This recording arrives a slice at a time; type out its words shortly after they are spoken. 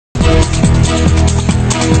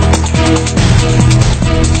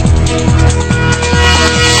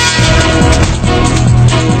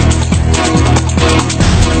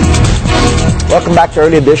Welcome back to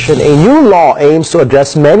Early Edition. A new law aims to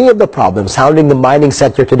address many of the problems hounding the mining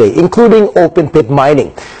sector today, including open-pit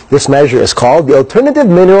mining. This measure is called the Alternative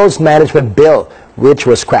Minerals Management Bill, which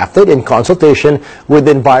was crafted in consultation with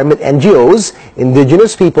environment NGOs,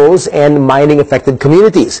 indigenous peoples, and mining-affected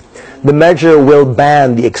communities. The measure will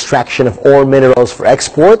ban the extraction of ore minerals for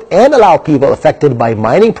export and allow people affected by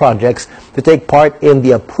mining projects to take part in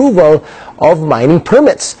the approval of mining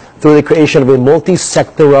permits through the creation of a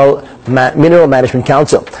multi-sectoral Mineral Management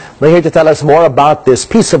Council. Now, here to tell us more about this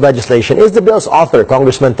piece of legislation is the bill's author,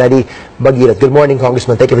 Congressman Teddy Baguilat. Good morning,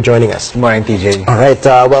 Congressman. Thank you for joining us. Good morning, TJ. All right.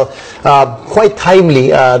 Quite timely,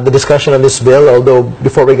 the discussion on this bill, although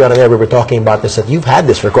before we got on air, we were talking about this, that you've had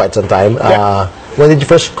this for quite some time. Yeah. When did you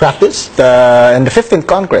first craft this? In the 15th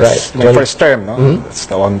Congress, right. my first term, no?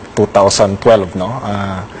 It's on 2012,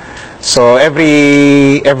 no? So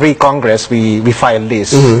every Congress we file this.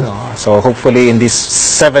 So hopefully in this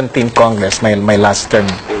 17th Congress, my last term,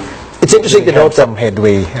 it's interesting to note some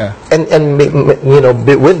headway. And you know,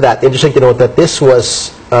 with that, interesting to note that this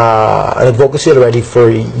was an advocacy already for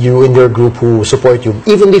you and your group who support you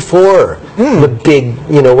even before the big,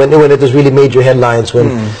 you know, when it was really major headlines,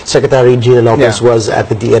 when Secretary Gina Lopez was at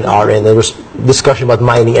the DNR and there was discussion about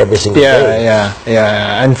mining every single day.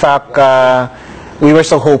 Yeah. In fact, we were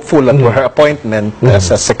so hopeful at her appointment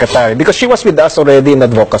as a secretary because she was with us already in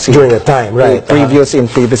advocacy during that time, right? In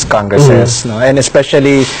previous Congresses, no? And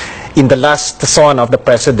especially in the last SONA of the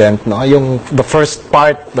President, no, the first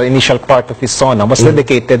part, the initial part of his SONA was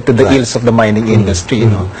dedicated to the ills of the mining industry.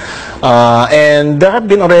 No? And there have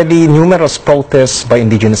been already numerous protests by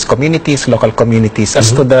indigenous communities, local communities,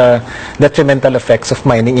 as to the detrimental effects of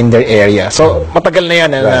mining in their area. So, matagal na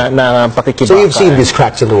yan na pakikibaka. So, you've seen these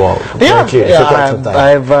cracks in the wall? Yeah.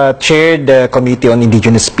 I've chaired the Committee on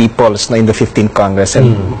Indigenous Peoples in the 15th Congress,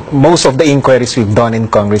 and most of the inquiries we've done in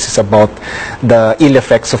Congress is about the ill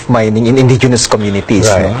effects of mining in indigenous communities.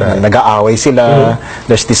 Nag-aaway sila,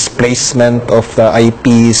 there's displacement of the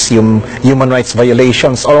IPs, human rights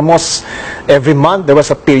violations. Almost every month, there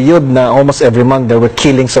was a period na almost every month there were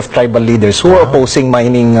killings of tribal leaders who were opposing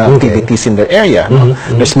mining activities in their area.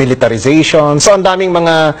 There's militarization. So, ang daming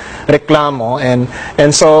mga reklamo.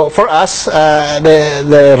 And so, for us,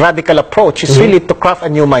 the radical approach is really to craft a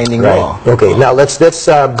new mining law. Okay, now let's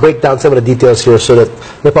break down some of the details here so that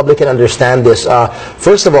the public can understand this.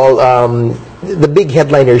 First of all, the big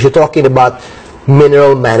headline here is you're talking about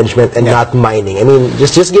mineral management and not mining. I mean,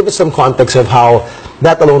 just give us some context of how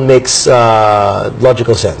that alone makes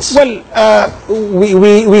logical sense. Well,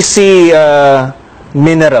 we see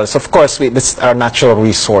minerals, of course, this are natural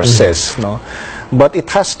resources, no? But it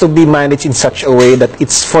has to be managed in such a way that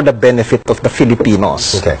it's for the benefit of the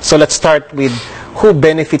Filipinos. Okay. So let's start with who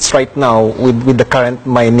benefits right now with the current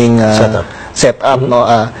mining setup.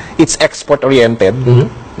 No? It's export-oriented.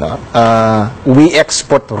 No? We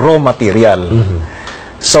export raw material.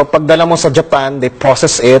 So pagdala mo sa Japan, they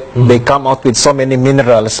process it, they come out with so many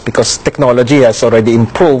minerals because technology has already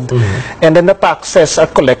improved, and then the taxes are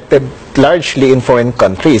collected largely in foreign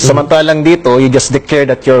countries. Samantalang dito, you just declare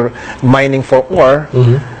that you're mining for ore,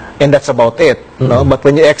 and that's about it. No? But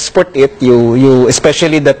when you export it, you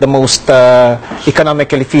especially that the most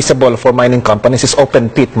economically feasible for mining companies is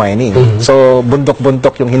open pit mining. So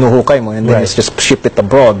bundok-bundok yung hinuhukay mo, and then you just ship it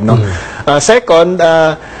abroad. No? Second,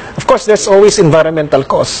 of course, there's always environmental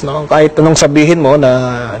costs. No? Kahit anong sabihin mo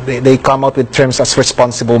na they come out with terms as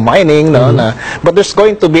responsible mining, no? But there's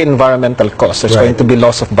going to be environmental costs. There's going to be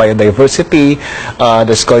loss of biodiversity.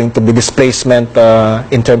 There's going to be displacement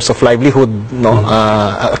in terms of livelihood. No?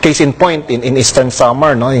 A case in point in Eastern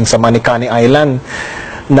Samar, no? Yung sa Manicani Island,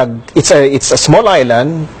 it's a small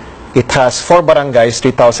island. It has 4 barangays,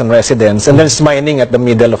 3,000 residents, and there's mining at the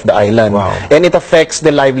middle of the island. And it affects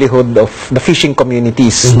the livelihood of the fishing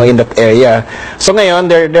communities no, in that area. So ngayon,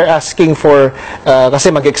 they're asking for, kasi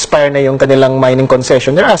mag-expire na yung kanilang mining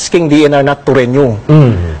concession, they're asking DNR not to renew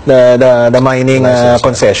the mining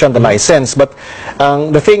concession, the license. But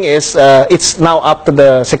the thing is, it's now up to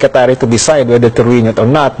the Secretary to decide whether to renew it or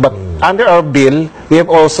not. But under our bill, we have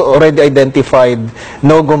also already identified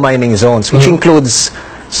no-go mining zones, which includes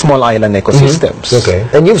small island ecosystems. Okay.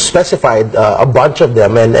 And you've specified a bunch of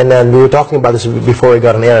them, and then we were talking about this before we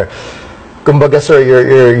got on air. Kumbaga, sir,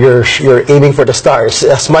 you're aiming for the stars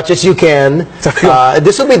as much as you can.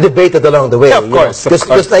 This will be debated along the way. Yeah, of course.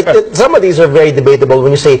 Because like some of these are very debatable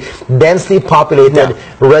when you say densely populated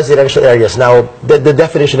residential areas. Now, the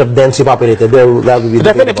definition of densely populated, that will be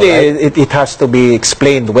definitely right? it has to be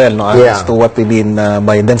explained well, no, as to what we mean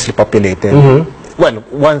by densely populated. well,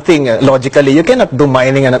 one thing, logically, you cannot do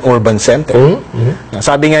mining in an urban center.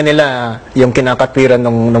 Sabi nga nila, yung kinakatwiran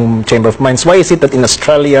ng Chamber of Mines, why is it that in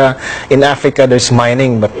Australia, in Africa, there's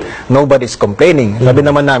mining, but nobody's complaining? Sabi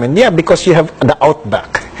naman namin, yeah, because you have the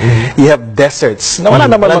outback. You have deserts. Na wala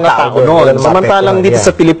naman mga tao noon. Samantalang dito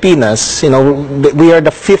sa Pilipinas, you know, we are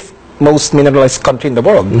the 5th most mineralized country in the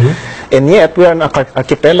world. And yet, we are an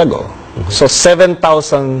archipelago. So 7,000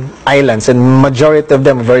 islands, and majority of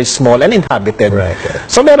them are very small and inhabited. Right.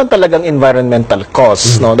 So meron talagang environmental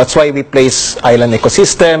costs. No? That's why we place island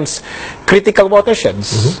ecosystems, critical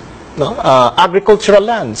watersheds, no? Agricultural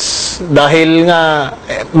lands. Dahil nga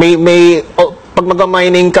pag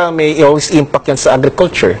mag-mining ka, may always impact yan sa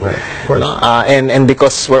agriculture. Right. Of course. And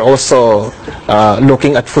because we're also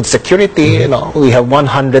looking at food security, you know, we have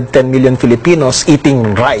 110 million Filipinos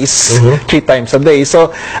eating rice 3 times a day.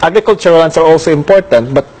 So agricultural lands are also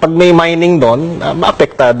important, but pag may mining doon,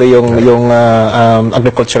 maapektado yung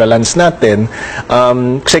agricultural lands natin.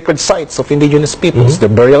 Sacred sites of indigenous peoples, the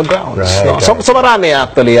burial grounds. Right, So marami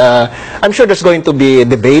actually. I'm sure there's going to be a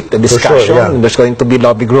debate, a discussion. Sure, yeah. There's going to be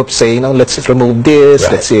lobby groups saying, you know, let's remove this,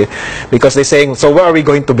 let's see, because they're saying, so where are we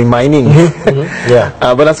going to be mining?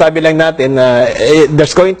 But ang sabi lang natin,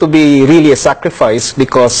 there's going to be really a sacrifice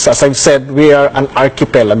because, as I've said, we are an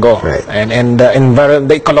archipelago, and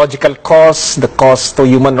the ecological cost, the cost to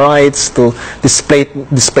human rights, to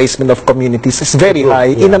displacement of communities is very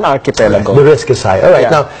high in an archipelago. The risk is high. All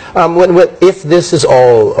right. Now, if this is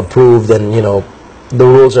all approved, and you know, the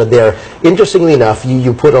rules are there. Interestingly enough,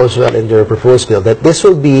 you put also in your proposed bill that this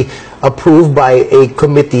will be approved by a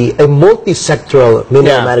committee, a multi-sectoral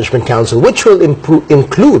mineral management council, which will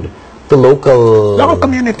include the local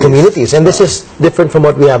communities. And this is different from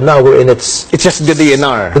what we have now, wherein it's just the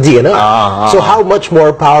DNR. The DNR. So how much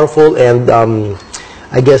more powerful and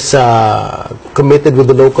I guess committed would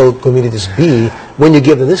the local communities be when you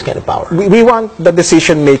give them this kind of power? We want the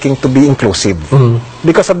decision-making to be inclusive.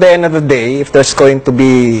 Because at the end of the day, if there's going to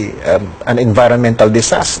be an environmental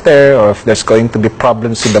disaster, or if there's going to be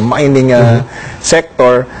problems with the mining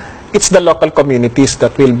sector, it's the local communities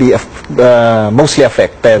that will be mostly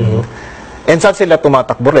affected. And saan sila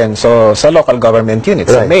tumatakbo rin? So, sa local government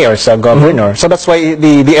units, sa mayor, sa governor. So that's why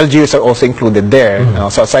the LGUs are also included there.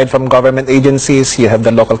 So aside from government agencies, you have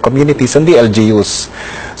the local communities and the LGUs.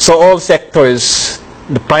 So all sectors,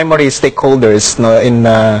 the primary stakeholders in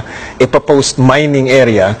a proposed mining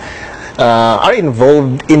area are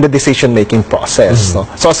involved in the decision-making process.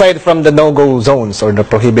 So aside from the no-go zones or the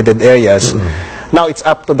prohibited areas, now it's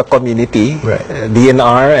up to the community,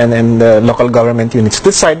 DNR, and the local government units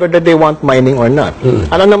to decide whether they want mining or not.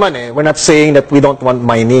 Alam naman we're not saying that we don't want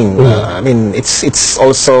mining. I mean, it's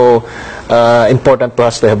also important to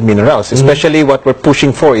us to have minerals, especially what we're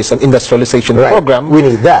pushing for is an industrialization program. We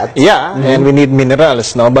need that. Yeah, and we need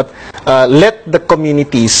minerals, no? But let the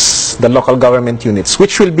communities, the local government units,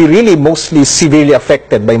 which will be really mostly severely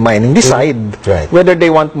affected by mining, decide whether they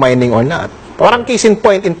want mining or not. Parang case in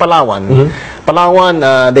point in Palawan. Palawan,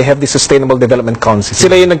 they have the Sustainable Development Council.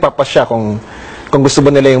 Sila yung nagpapasya kung gusto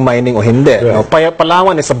ba nila yung mining o hindi. No?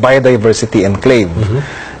 Palawan is a biodiversity enclave.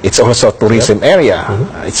 It's also a tourism area.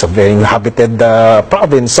 It's a very inhabited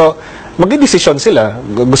province. So, magdidesisyon sila.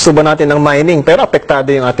 Gusto ba natin ng mining, pero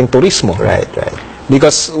apektado yung ating turismo.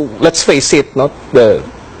 Because, let's face it, no? The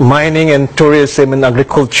mining and tourism and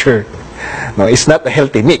agriculture, no, it's not a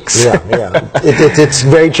healthy mix. It's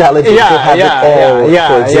very challenging to have it all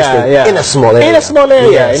coexisting in a small area. In a small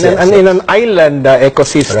area, in an island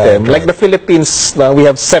ecosystem. Like the Philippines, we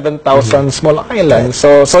have 7,000 small islands.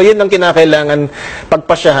 So yun ang kinakailangan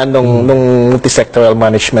pagpasyahan nung multi-sectoral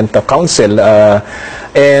management council.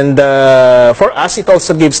 And for us, it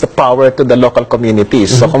also gives the power to the local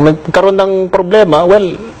communities. So kung magkaroon ng problema,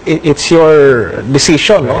 well, it's your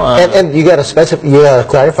decision. No? And you gotta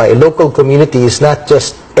clarify, a local community is not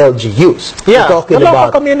just LGUs. We're talking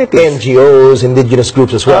about NGOs, indigenous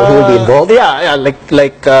groups as well, who will be involved.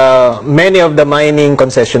 Like many of the mining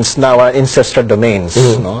concessions now are ancestral domains.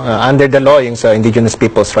 No? Under the law, yung sa Indigenous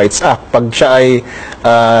Peoples' Rights Act, pag siya ay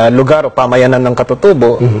lugar o pamayanan ng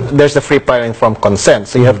katutubo, there's the free prior informed consent.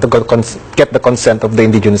 So you have to get the consent of the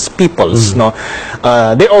indigenous peoples. No?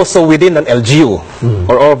 They're also within an LGU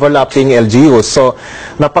or overlapping LGUs. So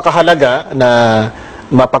napakahalaga na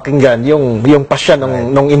mapakinggan yung pasya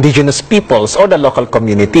ng indigenous peoples or the local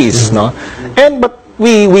communities, no? But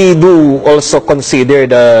we do also consider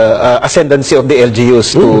the ascendancy of the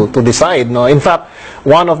LGUs to decide, no? In fact,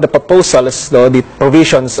 one of the proposals, the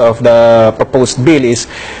provisions of the proposed bill is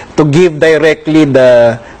to give directly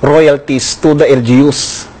the royalties to the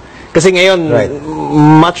LGUs. Kasi ngayon,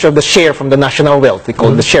 much of the share from the national wealth, we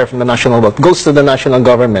call the share from the national wealth, goes to the national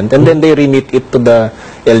government, and then they remit it to the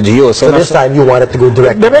LGU. So this time you want it to go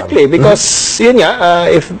directly, because yun nga,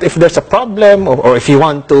 if there's a problem, or if you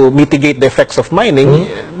want to mitigate the effects of mining,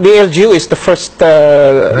 the LGU is the first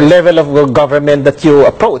level of government that you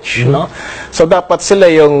approach. No? So dapat sila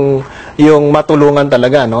yung matulungan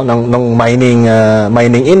talaga, no, ng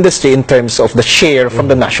mining industry in terms of the share from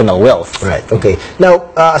the national wealth. Right. Okay.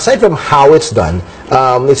 Now, aside from how it's done,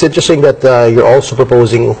 it's interesting that you're also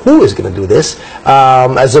proposing who is going to do this,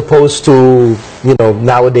 as opposed to, you know,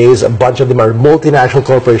 nowadays a bunch of them are multinational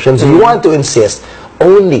corporations. You want to insist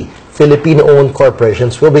only Filipino-owned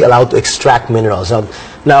corporations will be allowed to extract minerals.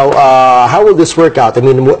 Now, how will this work out? I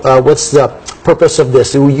mean, what's the purpose of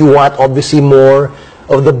this? You want obviously more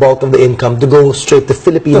of the bulk of the income to go straight to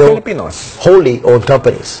Filipinos, wholly owned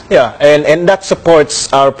companies. Yeah, and that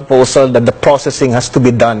supports our proposal that the processing has to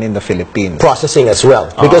be done in the Philippines. Processing as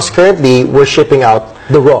well, because currently we're shipping out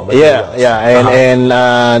the raw materials.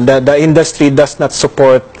 And the industry does not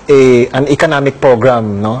support an economic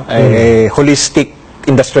program, no, a holistic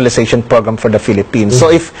industrialization program for the Philippines. So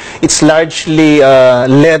if it's largely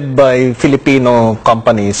led by Filipino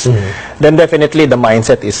companies, then definitely the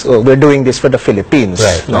mindset is, we're doing this for the Philippines.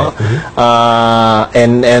 No?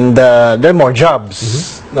 And there are more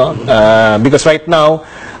jobs. No? Because right now,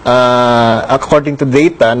 according to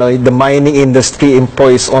data, no, the mining industry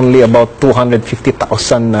employs only about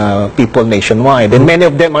 250,000 people nationwide, and many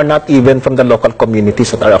of them are not even from the local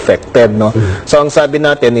communities that are affected. No? So ang sabi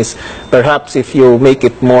natin is, perhaps if you make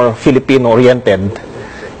it more Filipino-oriented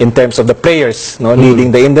in terms of the players, no, leading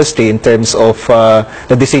the industry, in terms of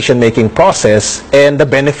the decision-making process, and the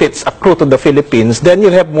benefits accrue to the Philippines, then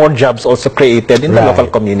you'll have more jobs also created in the local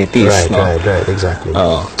communities. Right, exactly.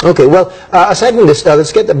 Okay, well, aside from this,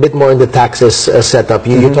 let's get a bit more in the taxes setup.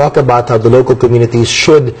 You talk about how the local communities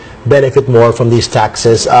should benefit more from these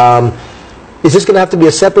taxes. Is this going to have to be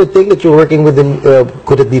a separate thing that you're working with?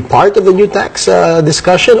 Could it be part of the new tax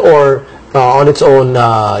discussion, or on its own,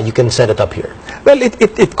 you can set it up here? Well,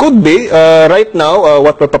 it could be. Right now,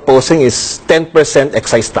 what we're proposing is 10%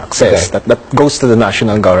 excise taxes that goes to the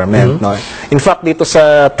national government. No? In fact, dito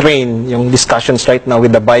sa train, yung discussions right now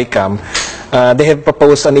with the BICAM, they have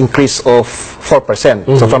proposed an increase of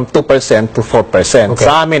 4%. So from 2% to 4%.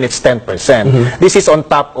 Sa amin, it's 10%. This is on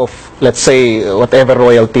top of, let's say, whatever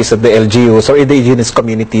royalties that the LGUs or indigenous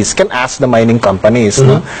communities can ask the mining companies.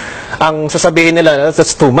 No? Ang sasabihin nila,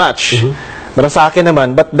 that's too much. Pero sa akin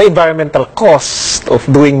naman, but the environmental cost of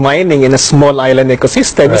doing mining in a small island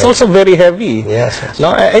ecosystem is also very heavy.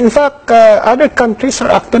 No? In fact, other countries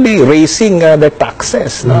are actually raising their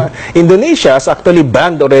taxes. No? Indonesia has actually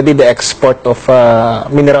banned already the export of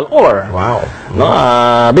mineral ore. Wow.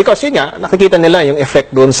 No? Because yun nga, nakikita nila yung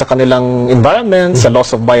effect doon sa kanilang environment, sa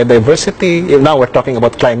loss of biodiversity. Now we're talking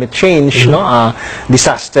about climate change, no?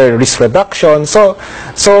 Disaster risk reduction. So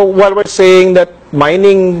while we're saying that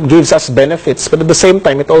mining gives us benefits, but at the same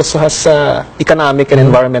time, it also has economic and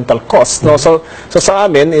environmental costs. No? So sa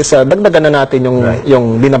amin is dagdagan na natin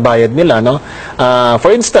yung binabayad nila. No?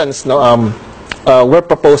 For instance, no, we're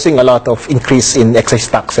proposing a lot of increase in excise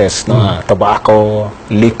taxes, no? Tobacco,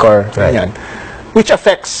 liquor, which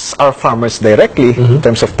affects our farmers directly in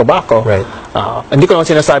terms of tobacco. Hindi ko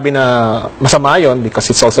naman sinasabi na masama yun because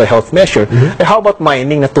it's also a health measure. How about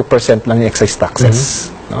mining na 2% lang yung excise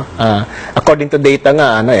taxes? No? According to data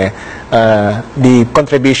nga, the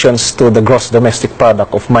contributions to the gross domestic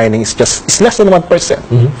product of mining is less than 1%.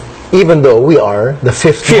 Even though we are the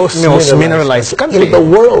fifth most mineralized country in the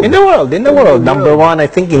world. In the world. Number 1, I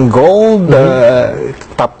think, in gold,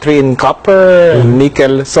 top 3 in copper,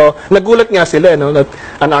 nickel. So, nagulat nga sila, no, that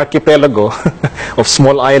an archipelago of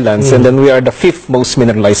small islands, and then we are the 5th most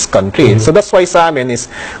mineralized country. So, that's why sa amin is,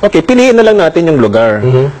 okay, piliin na lang natin yung lugar.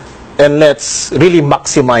 And let's really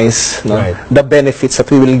maximize the benefits that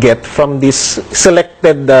we will get from these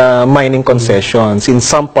selected mining concessions in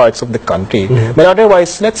some parts of the country. But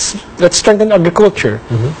otherwise, let's strengthen agriculture.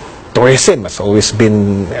 Tourism has always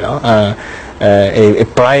been, you know, a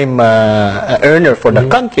prime earner for the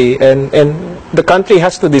country, and the country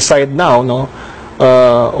has to decide now, no,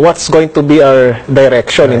 what's going to be our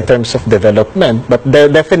direction in terms of development. But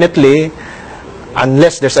definitely,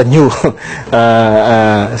 unless there's a new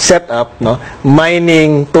setup, no,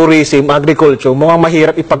 mining, tourism, agriculture, mukhang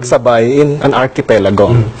mahirap ipagsabay in an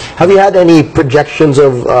archipelago. Have you had any projections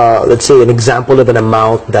of, let's say, an example of an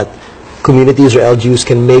amount that communities or LGUs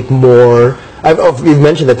can make more? You've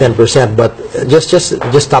mentioned the 10%, but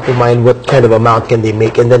just top of mind, what kind of amount can they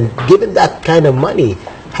make? And then, given that kind of money,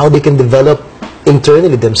 how they can develop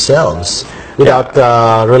internally themselves? without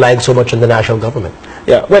relying so much on the national government.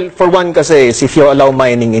 Yeah, well, for one kasi is if you allow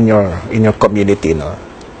mining in your community, no,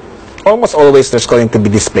 almost always there's going to be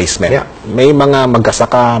displacement. Yeah. May mga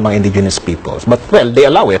mag-asaka, mga indigenous peoples, but well, they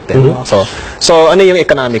allow it. No? So ano yung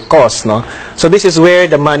economic cost, no? So this is where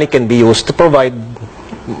the money can be used to provide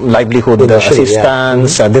livelihood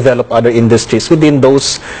assistance, develop other industries within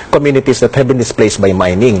those communities that have been displaced by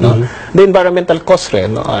mining. No? The environmental cost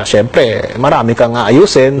rin, no? Siyempre, marami kang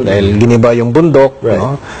aayusin dahil giniba yung bundok. Right.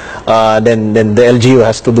 No? Then the LGU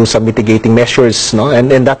has to do some mitigating measures, no?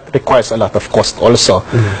 And that requires a lot of cost also.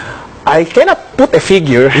 I cannot put a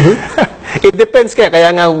figure. It depends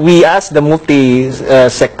kaya nga we ask the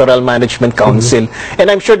multi-sectoral management council, and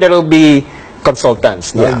I'm sure there will be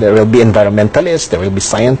consultants, no? There will be environmentalists, there will be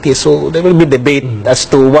scientists, so there will be debate as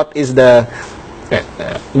to what is the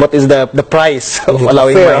price of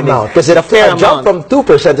allowing fair mining. amount, because a jump from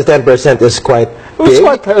 2% to 10% is quite big.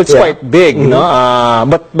 It's quite big, no?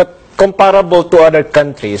 But comparable to other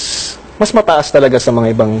countries, mas mataas talaga sa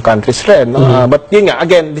mga ibang countries rin, no? But yun nga,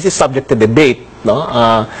 again, this is subject to debate, no?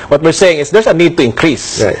 What we're saying is there's a need to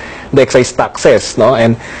increase the excise taxes, no?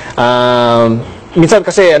 And minsan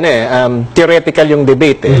kasi theoretical yung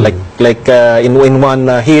debate, like in one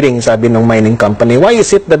hearing, sabi ng mining company, why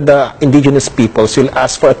is it that the indigenous peoples will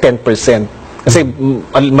ask for a 10%? Kasi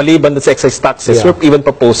maliban sa excise taxes, we're even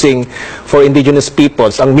proposing for indigenous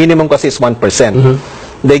peoples, ang minimum kasi is 1%.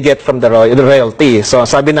 They get from the royalty. So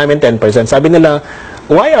sabi namin 10%. Sabi nila,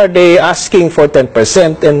 why are they asking for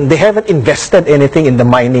 10% and they haven't invested anything in the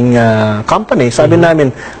mining company? Sabi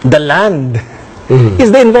namin, the land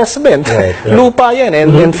is the investment. Lupa yan.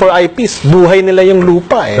 And for IPs, buhay nila yung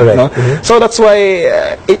lupa. No? So that's why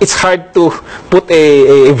it's hard to put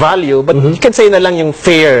a value, but you can say na lang yung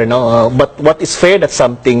fair. No? But what is fair, that's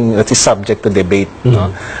something that is subject to debate.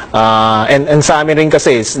 No? And sa amin rin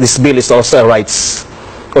kasi, this bill is also a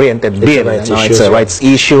rights-oriented bill. It's a rights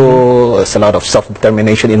issue. There's a lot of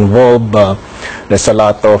self-determination involved. There's a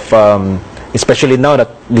lot of especially now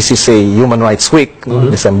that this is a Human Rights Week,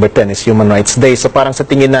 no? December 10 is Human Rights Day, so parang sa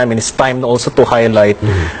tingin namin it's time also to highlight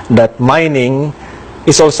that mining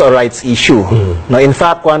is also a rights issue. Now, in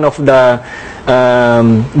fact, one of the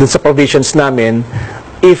sa provisions namin,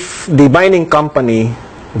 if the mining company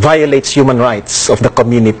violates human rights of the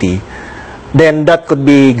community, then that could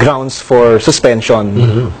be grounds for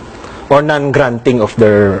suspension or non-granting of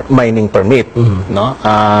their mining permit. No?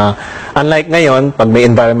 Unlike ngayon, pag may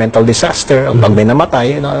environmental disaster, pag may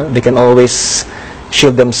namatay, they can always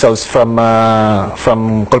shield themselves from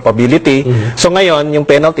culpability. So ngayon, yung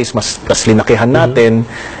penalties mas linakihan natin,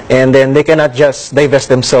 and then they cannot just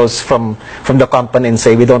divest themselves from the company and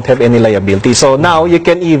say, we don't have any liability. So now, you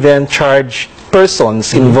can even charge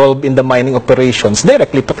persons involved in the mining operations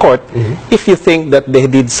directly to court if you think that they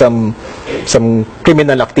did some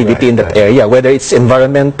criminal activity in that area, whether it's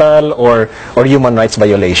environmental or human rights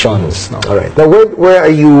violations. No? All right. Now, where are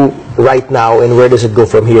you right now, and where does it go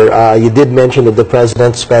from here? You did mention that the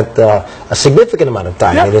president spent a significant amount of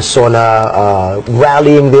time in Sona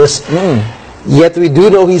rallying this. Yet we do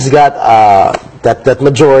know he's got that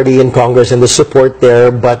majority in Congress and the support there,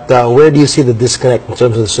 but where do you see the disconnect in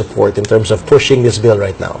terms of the support, in terms of pushing this bill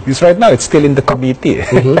right now? Because right now it's still in the committee.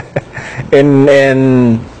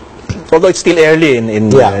 And although it's still early in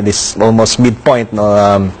this almost midpoint,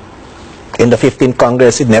 no, in the 15th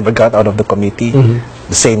Congress, it never got out of the committee.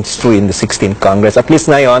 The same is true in the 16th Congress. At least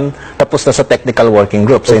ngayon, tapos na sa technical working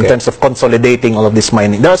group. So in terms of consolidating all of this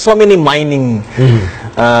mining, there are so many mining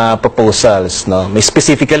proposals. No? May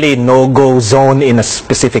specifically no-go zone in a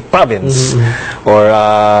specific province. Or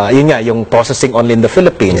yun nga, yung processing only in the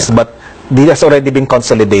Philippines. But this has already been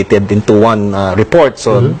consolidated into one report.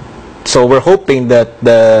 So so we're hoping that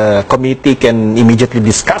the committee can immediately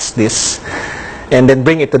discuss this and then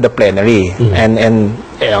bring it to the plenary. And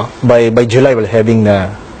you know, by July, we're having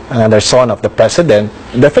another son of the president.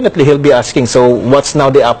 Definitely, he'll be asking, so what's now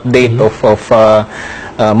the update of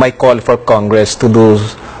my call for Congress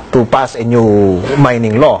to pass a new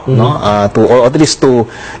mining law, no? Or at least to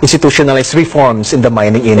institutionalize reforms in the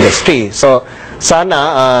mining industry. So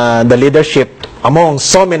sana the leadership, among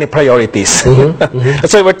so many priorities.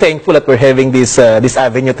 That's why we're thankful that we're having this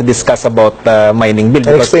avenue to discuss about mining bill.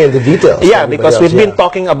 And explain the details. Yeah, because we've been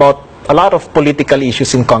talking about a lot of political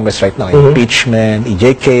issues in Congress right now. Impeachment,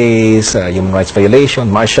 EJKs, human rights violation,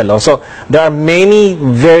 martial law. So there are many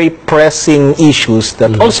very pressing issues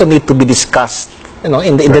that also need to be discussed you know,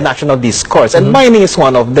 in the national discourse, and mining is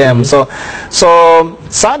one of them. So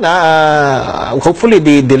sana hopefully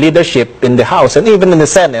the leadership in the House and even in the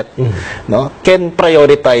Senate no, can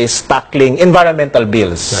prioritize tackling environmental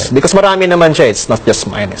bills, because marami naman siya. It's not just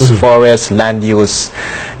mine, it's forest, land use,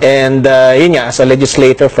 and yun nga, as a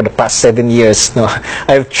legislator for the past 7 years, no,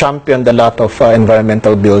 I've championed a lot of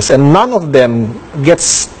environmental bills, and none of them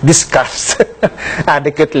gets discussed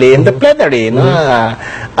adequately in the plenary. No?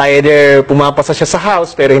 Either pumapasa siya sa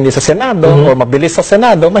House pero hindi sa Senado, or mabilis sa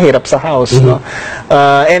Senado, mahirap sa House. No?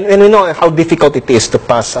 And we know how difficult it is to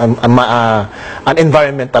pass an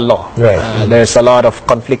environmental law. There's a lot of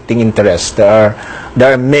conflicting interests. There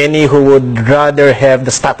are many who would rather have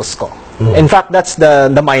the status quo. In fact, that's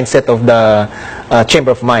the mindset of the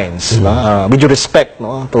Chamber of Mines. With due respect,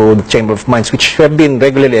 no, to the Chamber of Mines, which have been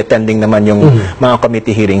regularly attending naman yung mga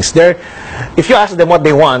committee hearings. There, if you ask them what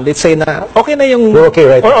they want, they'd say na okay na yung we're okay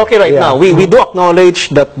right now. We do acknowledge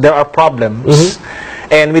that there are problems.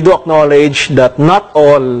 And we do acknowledge that not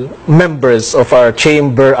all members of our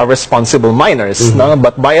chamber are responsible miners, no?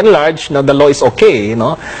 But by and large, no, the law is okay.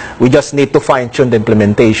 No? We just need to fine-tune the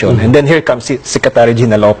implementation. And then here comes Secretary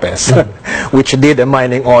Gina Lopez, which did a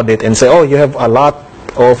mining audit and say, oh, you have a lot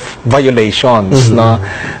of violations. No?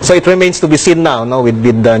 So it remains to be seen now, no, with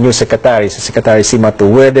the new secretary, Secretary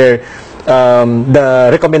Simatu, whether the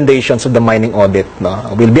recommendations of the mining audit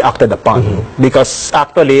will be acted upon. Because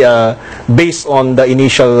actually, based on the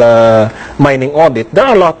initial mining audit, there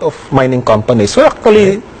are a lot of mining companies who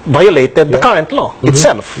actually violated the current law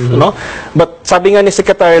itself. You know? But sabi nga ni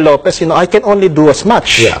Secretary Lopez, you know, I can only do as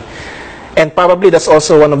much. And probably that's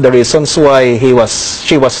also one of the reasons why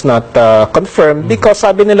she was not confirmed, because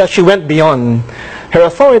sabi nila she went beyond her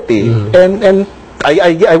authority. And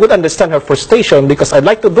I would understand her frustration, because I'd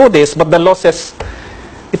like to do this, but the law says,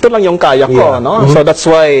 ito lang yung kaya ko, no? So that's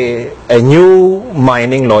why a new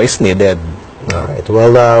mining law is needed. All right.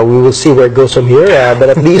 Well, we will see where it goes from here, but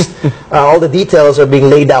at least all the details are being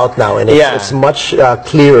laid out now, and it's much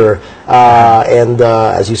clearer. And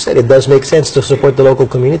as you said, it does make sense to support the local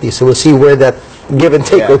community. So we'll see where that give and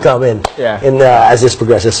take will come in, as this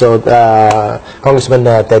progresses. So, Congressman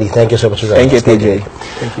Teddy, thank you so much for joining us. Thank you, TJ.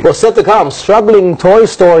 Thank you. Well, still to come, struggling toy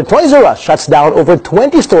store Toys R Us shuts down over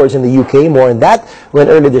 20 stores in the UK. More on that when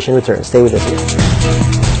Early Edition returns. Stay with us here.